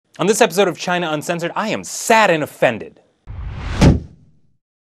On this episode of China Uncensored, I am sad and offended.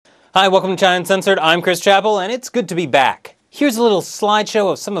 Hi, welcome to China Uncensored. I'm Chris Chappell, and it's good to be back. Here's a little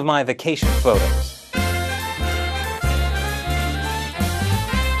slideshow of some of my vacation photos.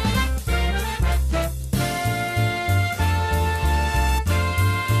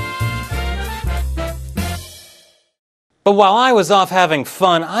 But while I was off having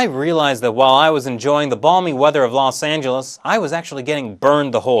fun, I realized that while I was enjoying the balmy weather of Los Angeles, I was actually getting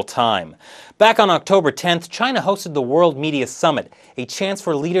burned the whole time. Back on October 10th, China hosted the World Media Summit, a chance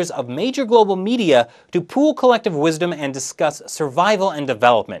for leaders of major global media to pool collective wisdom and discuss survival and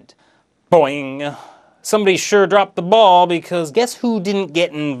development. Boing! Somebody sure dropped the ball, because guess who didn't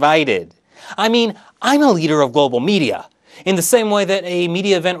get invited? I mean, I'm a leader of global media. In the same way that a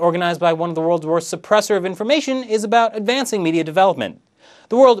media event organized by one of the world's worst suppressor of information is about advancing media development.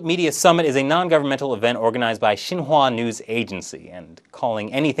 The World Media Summit is a non-governmental event organized by Xinhua News Agency, and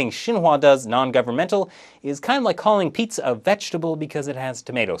calling anything Xinhua does non-governmental is kind of like calling pizza a vegetable because it has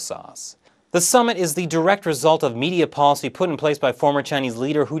tomato sauce. The summit is the direct result of media policy put in place by former Chinese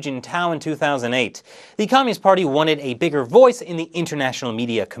leader Hu Jintao in 2008. The Communist Party wanted a bigger voice in the international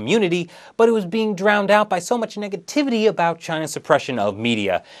media community, but it was being drowned out by so much negativity about China's suppression of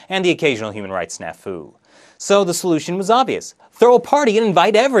media and the occasional human rights snafu. So the solution was obvious: throw a party and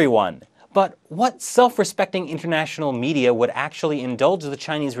invite everyone. But what self-respecting international media would actually indulge the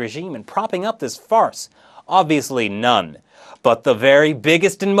Chinese regime in propping up this farce? Obviously none. But the very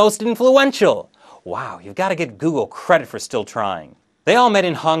biggest and most influential. Wow, you've got to give Google credit for still trying. They all met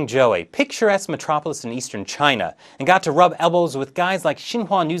in Hangzhou, a picturesque metropolis in eastern China, and got to rub elbows with guys like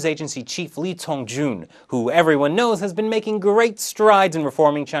Xinhua News Agency chief Li Congjun, who everyone knows has been making great strides in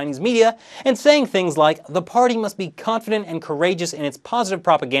reforming Chinese media and saying things like the party must be confident and courageous in its positive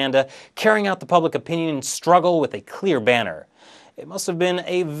propaganda, carrying out the public opinion struggle with a clear banner. It must have been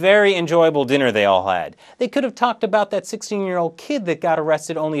a very enjoyable dinner they all had. They could have talked about that 16-year-old kid that got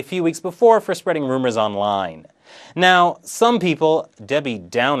arrested only a few weeks before for spreading rumors online. Now, some people, Debbie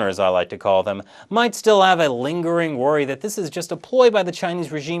Downers I like to call them, might still have a lingering worry that this is just a ploy by the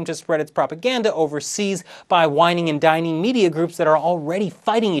Chinese regime to spread its propaganda overseas by whining and dining media groups that are already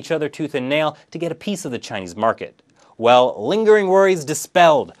fighting each other tooth and nail to get a piece of the Chinese market. Well, lingering worries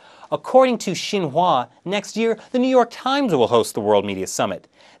dispelled. According to Xinhua, next year, the New York Times will host the World Media Summit.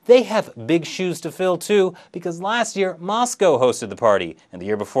 They have big shoes to fill too, because last year, Moscow hosted the party, and the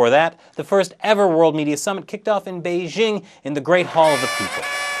year before that, the first ever World Media Summit kicked off in Beijing in the Great Hall of the People.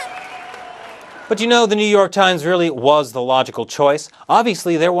 But you know, the New York Times really was the logical choice.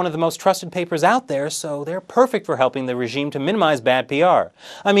 Obviously, they're one of the most trusted papers out there, so they're perfect for helping the regime to minimize bad PR.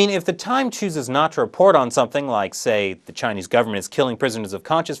 I mean, if the Times chooses not to report on something like, say, the Chinese government is killing prisoners of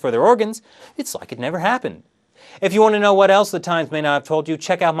conscience for their organs, it's like it never happened. If you want to know what else the Times may not have told you,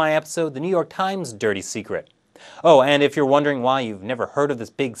 check out my episode, The New York Times' Dirty Secret. Oh, and if you're wondering why you've never heard of this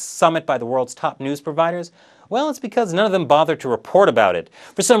big summit by the world's top news providers, well, it's because none of them bothered to report about it.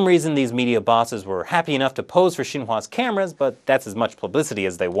 For some reason, these media bosses were happy enough to pose for Xinhua's cameras, but that's as much publicity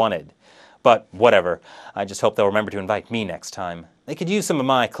as they wanted. But whatever, I just hope they'll remember to invite me next time. They could use some of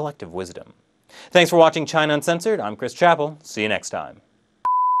my collective wisdom. Thanks for watching China Uncensored. I'm Chris Chappell. See you next time.